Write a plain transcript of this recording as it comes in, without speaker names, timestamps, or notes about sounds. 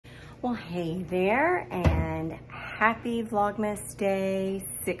Well, hey there, and happy Vlogmas Day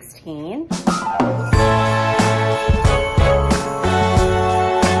 16.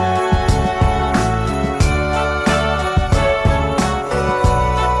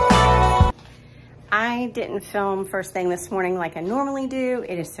 I didn't film first thing this morning like I normally do.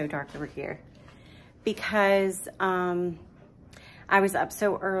 It is so dark over here because I was up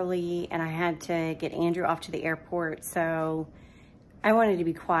so early and I had to get Andrew off to the airport, so I wanted to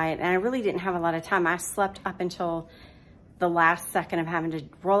be quiet, and I really didn't have a lot of time. I slept up until the last second of having to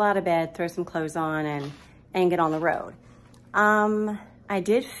roll out of bed, throw some clothes on, and get on the road. I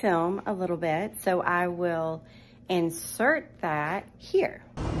did film a little bit, so I will insert that here.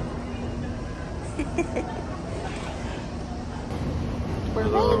 We're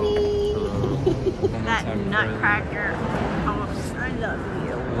ready. That nutcracker. Oh, I love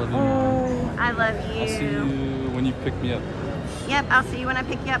you. I love you. Oh, I love you. I'll see you when you pick me up. Yep, I'll see you when I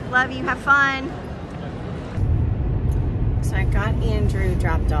pick you up. Love you. Have fun. So I got Andrew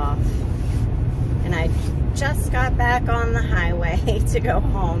dropped off, and I just got back on the highway to go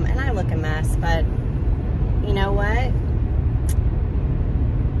home, and I look a mess, but you know what?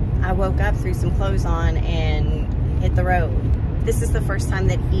 I woke up, threw some clothes on, and hit the road. This is the first time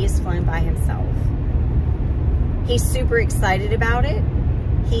that he has flown by himself. He's super excited about it.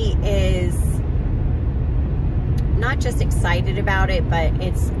 He is not just excited about it, but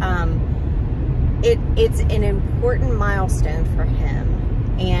it's an important milestone for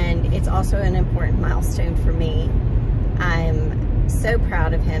him, and it's also an important milestone for me. I'm so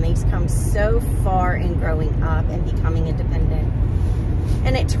proud of him. He's come so far in growing up and becoming independent.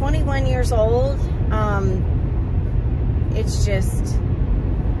 And at 21 years old, it's just,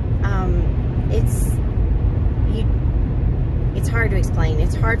 it's hard to explain.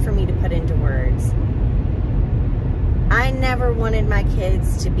 It's hard for me to put into words. I never wanted my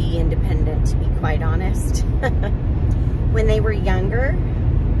kids to be independent, to be quite honest. When they were younger,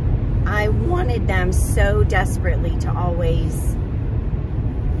 I wanted them so desperately to always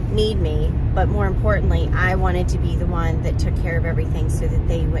need me, but more importantly, I wanted to be the one that took care of everything so that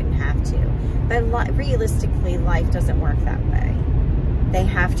they wouldn't have to. But realistically, life doesn't work that way. They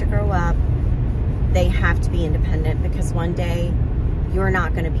have to grow up. They have to be independent, because one day you're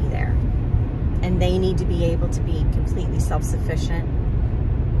not going to be there. And they need to be able to be completely self-sufficient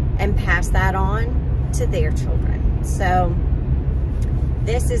and pass that on to their children. So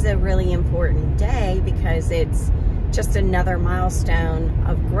this is a really important day because it's just another milestone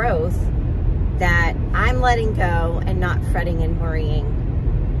of growth that I'm letting go and not fretting and worrying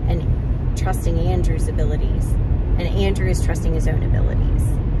and trusting Andrew's abilities. And Andrew is trusting his own abilities.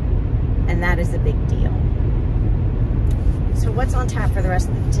 And that is a big deal. So what's on tap for the rest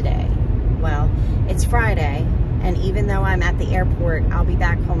of today? Well, it's Friday, and even though I'm at the airport, I'll be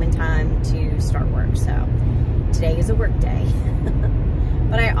back home in time to start work. So today is a work day.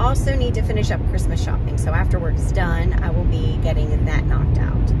 But I also need to finish up Christmas shopping. So after work's done, I will be getting that knocked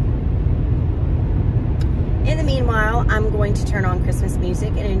out. In the meanwhile, I'm going to turn on Christmas music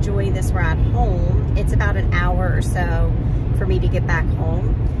and enjoy this ride home. It's about an hour or so for me to get back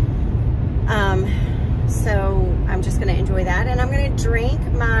home. So I'm just going to enjoy that, and I'm going to drink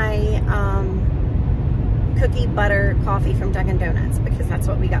my cookie butter coffee from Dunkin' Donuts, because that's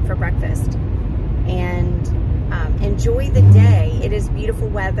what we got for breakfast, and enjoy the day. It is beautiful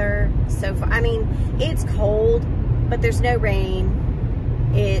weather so far. I mean, it's cold, but there's no rain.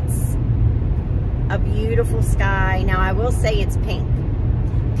 It's a beautiful sky. Now I will say it's pink.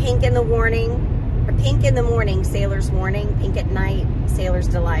 Pink in the warning, or pink in the morning, sailor's warning. Pink at night, sailor's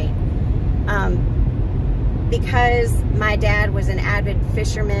delight. Because my dad was an avid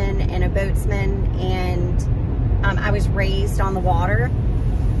fisherman and a boatsman, and I was raised on the water.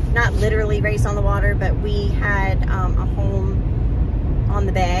 Not literally raised on the water, but we had a home on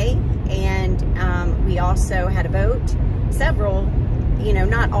the bay, and we also had a boat. Several, you know,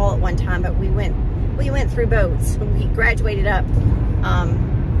 not all at one time, but we went through boats. We graduated up,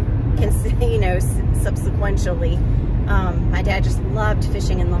 you know, subsequently. My dad just loved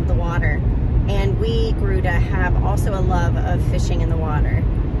fishing and loved the water. And we grew to have also a love of fishing in the water.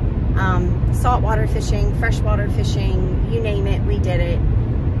 Saltwater fishing, freshwater fishing, you name it, we did it.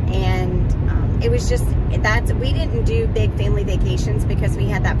 And it was just, we didn't do big family vacations because we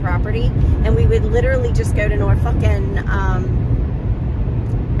had that property. And we would literally just go to Norfolk and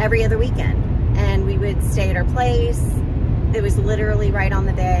every other weekend. And we would stay at our place. It was literally right on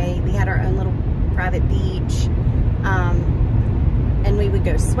the bay. We had our own little private beach. And we would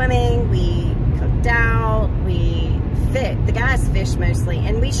go swimming, we cooked out, the guys fished mostly,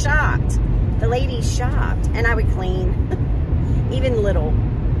 and we shopped. The ladies shopped, and I would clean, even little.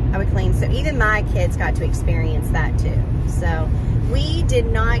 I would clean. So even my kids got to experience that too. So we did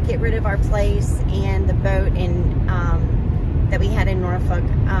not get rid of our place and the boat in that we had in Norfolk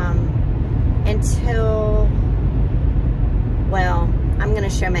until, well, I'm going to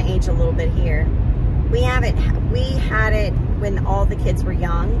show my age a little bit here. We had it when all the kids were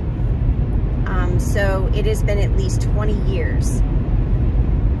young. So it has been at least 20 years.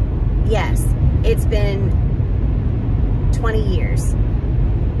 Yes, it's been 20 years.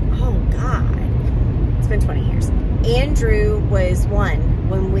 Oh God, it's been 20 years. Andrew was 1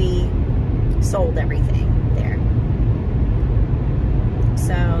 when we sold everything there.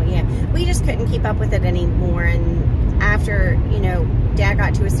 So yeah, we just couldn't keep up with it anymore. And after, you know, Dad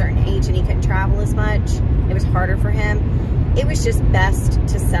got to a certain age and he couldn't travel as much, it was harder for him. It was just best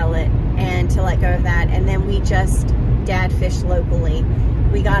to sell it and to let go of that. And then we just Dad fished locally.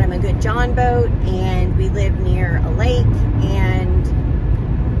 We got him a good John boat, and we lived near a lake, and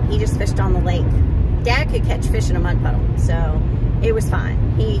he just fished on the lake. Dad could catch fish in a mud puddle, so it was fine.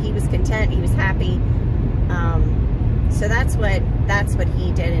 He was content. He was happy. So that's what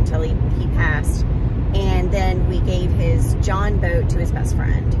he did until he passed. And then we gave his John boat to his best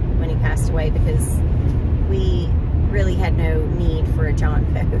friend when he passed away, because we really had no need for a John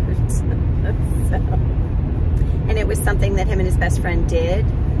boat. So, and it was something that him and his best friend did.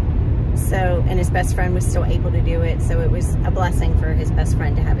 So, and his best friend was still able to do it. So it was a blessing for his best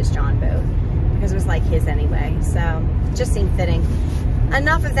friend to have his John boat, because it was like his anyway. So it just seemed fitting.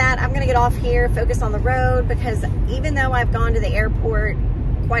 Enough of that. I'm going to get off here, focus on the road, because even though I've gone to the airport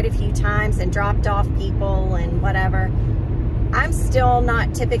quite a few times and dropped off people and whatever, I'm still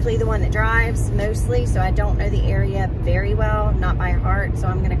not typically the one that drives mostly, so I don't know the area very well, not by heart. So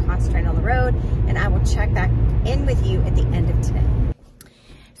I'm going to concentrate on the road, and I will check back in with you at the end of today.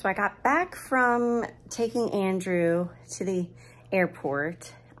 So I got back from taking Andrew to the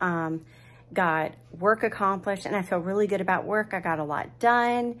airport, got work accomplished, and I feel really good about work. I got a lot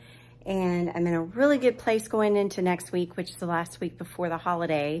done, and I'm in a really good place going into next week, which is the last week before the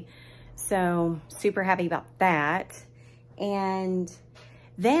holiday. So super happy about that. And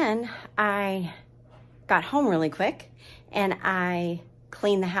then I got home really quick, and I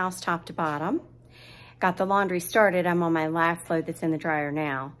cleaned the house top to bottom, got the laundry started. I'm on my last load that's in the dryer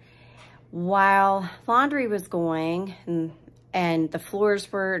now. While laundry was going and the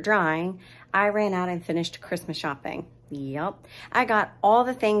floors were drying, I ran out and finished Christmas shopping. Yep, I got all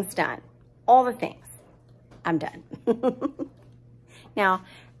the things done, all the things. I'm done. Now,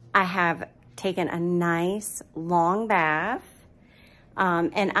 I have taken a nice long bath,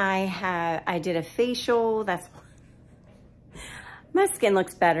 and I did a facial. My skin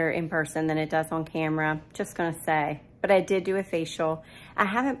looks better in person than it does on camera, just gonna say. But I did do a facial. I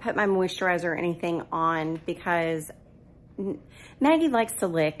haven't put my moisturizer or anything on because Maggie likes to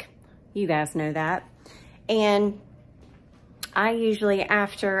lick. You guys know that. And I usually,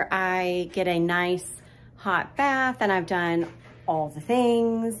 after I get a nice hot bath and I've done all the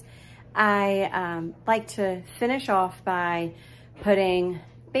things, I like to finish off by putting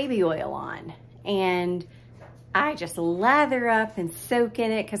baby oil on. And I just lather up and soak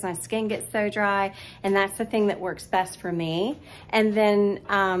in it because my skin gets so dry, and that's the thing that works best for me. And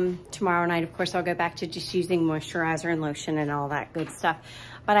then tomorrow night, of course, I'll go back to just using moisturizer and lotion and all that good stuff.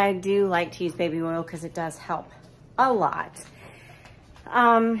 But I do like to use baby oil because it does help a lot.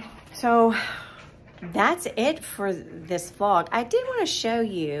 So that's it for this vlog. I did want to show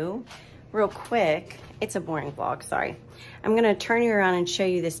you real quick. It's a boring vlog, sorry. I'm gonna turn you around and show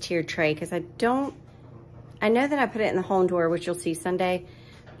you this tiered tray because I know that I put it in the home door, which you'll see Sunday,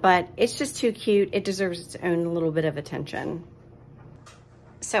 but it's just too cute. It deserves its own little bit of attention.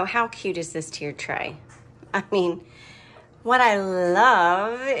 So how cute is this tiered tray? I mean, what I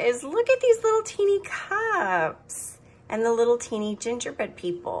love is look at these little teeny cups and the little teeny gingerbread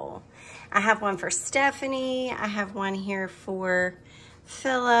people. I have one for Stephanie. I have one here for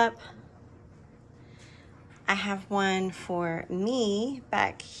Philip. I have one for me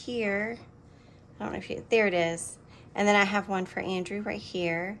back here. I don't know if you, there it is. And then I have one for Andrew right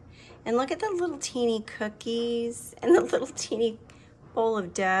here. And look at the little teeny cookies and the little teeny bowl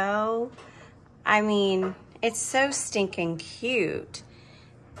of dough. I mean, it's so stinking cute.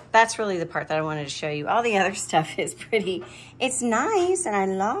 That's really the part that I wanted to show you. All the other stuff is pretty, it's nice and I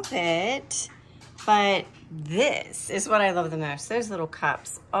love it. But this is what I love the most. Those little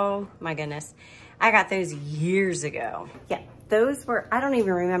cups. Oh my goodness. I got those years ago. Yeah, those were, I don't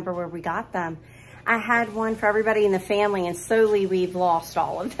even remember where we got them. I had one for everybody in the family, and slowly we've lost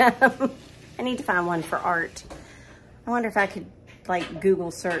all of them. I need to find one for Art. I wonder if I could like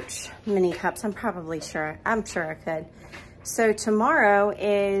Google search mini cups. I'm sure I could. So tomorrow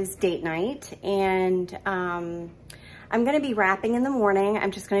is date night, and I'm gonna be wrapping in the morning.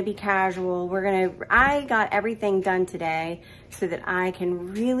 I'm just gonna be casual. I got everything done today so that I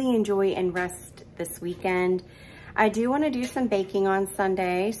can really enjoy and rest this weekend. I do wanna do some baking on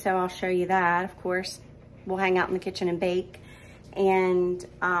Sunday, so I'll show you that. Of course, we'll hang out in the kitchen and bake. And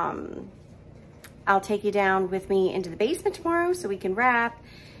I'll take you down with me into the basement tomorrow so we can wrap,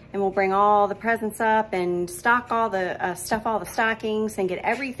 and we'll bring all the presents up and stuff all the stockings and get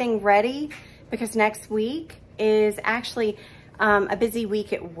everything ready, because next week is actually a busy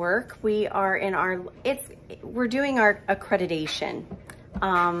week at work. We are in we're doing our accreditation.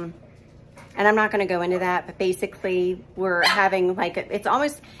 And I'm not gonna go into that, but basically we're having like,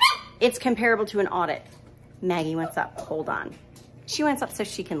 it's comparable to an audit. Maggie wants up, hold on. She wants up so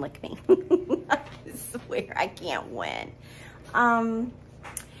she can lick me. I swear I can't win.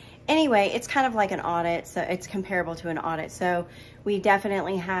 Anyway, it's kind of like an audit, so it's comparable to an audit. So we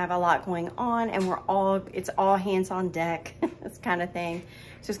definitely have a lot going on, and it's all hands on deck, this kind of thing.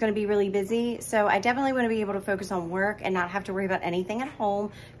 So it's gonna be really busy. So I definitely wanna be able to focus on work and not have to worry about anything at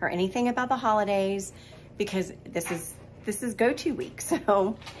home or anything about the holidays, because this is go-to week. So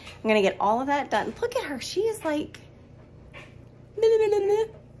I'm gonna get all of that done. Look at her, she is like,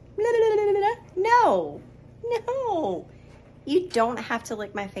 no, you don't have to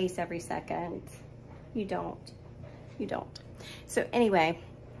lick my face every second. You don't. So anyway,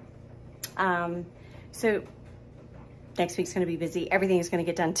 so next week's gonna be busy. Everything is gonna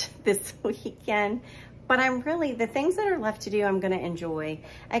get done this weekend, but the things that are left to do, I'm gonna enjoy.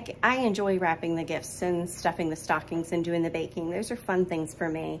 I enjoy wrapping the gifts and stuffing the stockings and doing the baking. Those are fun things for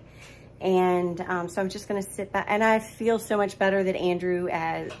me. And so I'm just gonna sit back, and I feel so much better that Andrew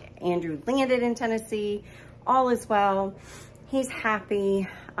landed in Tennessee. All is well. He's happy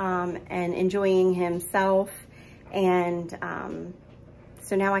and enjoying himself. And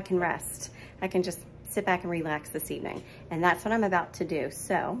so now I can rest. I can just sit back and relax this evening. And that's what I'm about to do.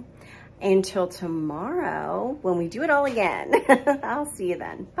 So until tomorrow, when we do it all again, I'll see you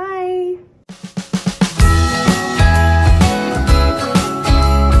then. Bye.